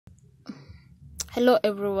Hello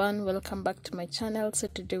everyone, welcome back to my channel. So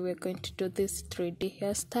today we're going to do this 3D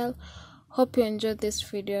hairstyle. Hope you enjoyed this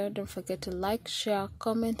video. Don't forget to like, share,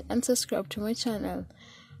 comment and subscribe to my channel.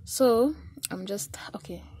 So I'm just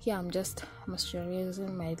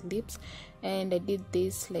moisturizing my lips, and I did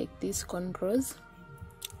this like these cornrows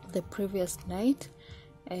the previous night,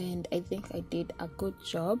 and I think I did a good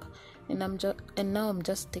job. And now I'm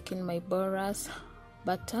just taking my borax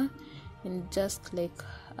butter and just like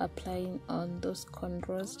applying on those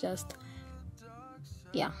cornrows, just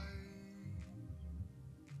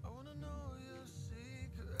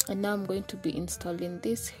and now I'm going to be installing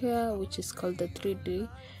this here, which is called the 3D.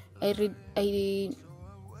 I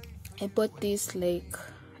bought this like,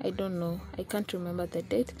 I don't know, I can't remember the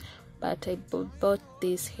date, but I bought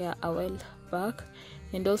this here a while back,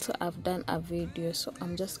 and also I've done a video, so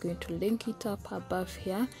I'm just going to link it up above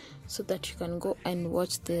here so that you can go and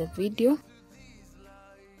watch the video.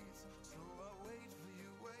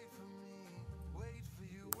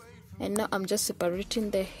 And now I'm just separating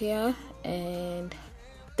the hair, and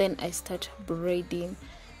then I start braiding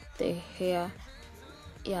the hair.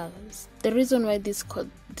 The reason why this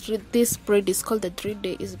braid is called the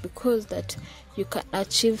 3D is because that you can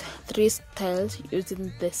achieve 3 styles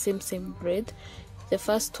using the same braid. The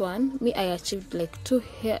first one, I achieved like two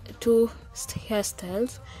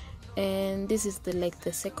hairstyles, and this is the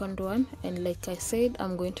second one. And like I said,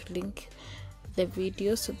 I'm going to link the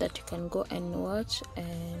video so that you can go and watch.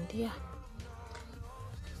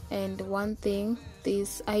 And one thing,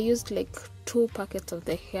 this I used like 2 packets of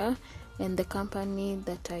the hair, and the company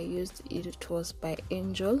that I used, it was by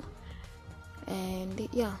Angel. And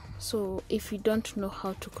so if you don't know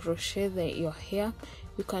how to crochet your hair,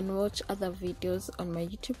 you can watch other videos on my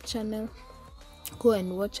YouTube channel. Go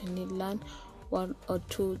and watch and you learn 1 or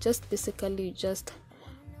 2. Just basically you just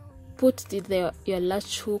put your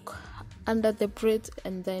latch hook under the braids,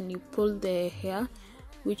 and then you pull the hair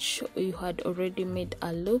which you had already made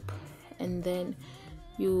a loop, and then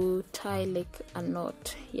you tie like a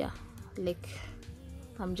knot, like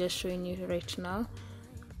I'm just showing you right now.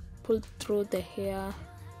 Pull through the hair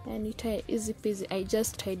and you tie, easy peasy. I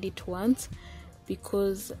just tied it once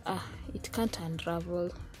because it can't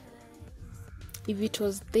unravel. If it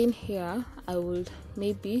was thin hair, I would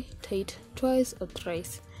maybe tie it twice or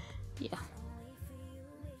thrice.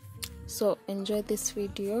 So enjoy this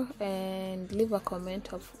video and leave a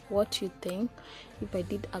comment of what you think, if I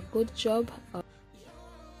did a good job.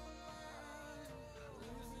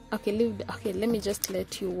 Let me just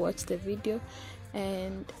let you watch the video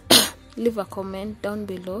and leave a comment down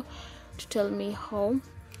below to tell me how,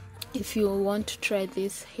 if you want to try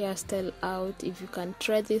this hairstyle out, if you can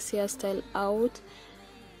try this hairstyle out.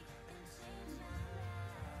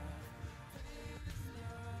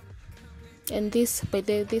 And this, by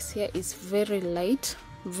the way, this hair is very light,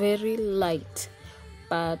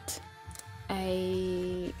 but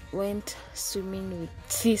I went swimming with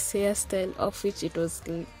this hairstyle, of which it was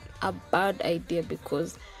a bad idea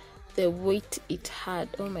because the weight it had,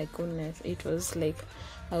 oh my goodness, it was like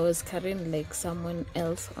I was carrying like someone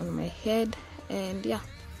else on my head. And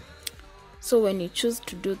so when you choose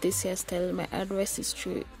to do this hairstyle, my advice is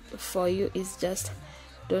for you is just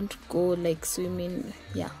don't go like swimming.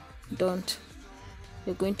 Don't,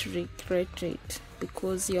 you're going to regret it,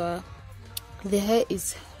 because the hair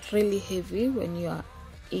is really heavy when you are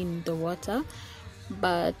in the water.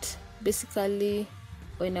 But basically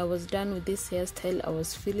when I was done with this hairstyle, I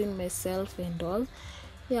was feeling myself and all.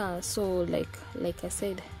 So like I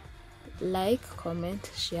said, like, comment,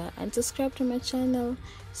 share and subscribe to my channel.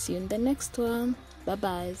 See you in the next one. Bye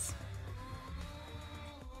bye.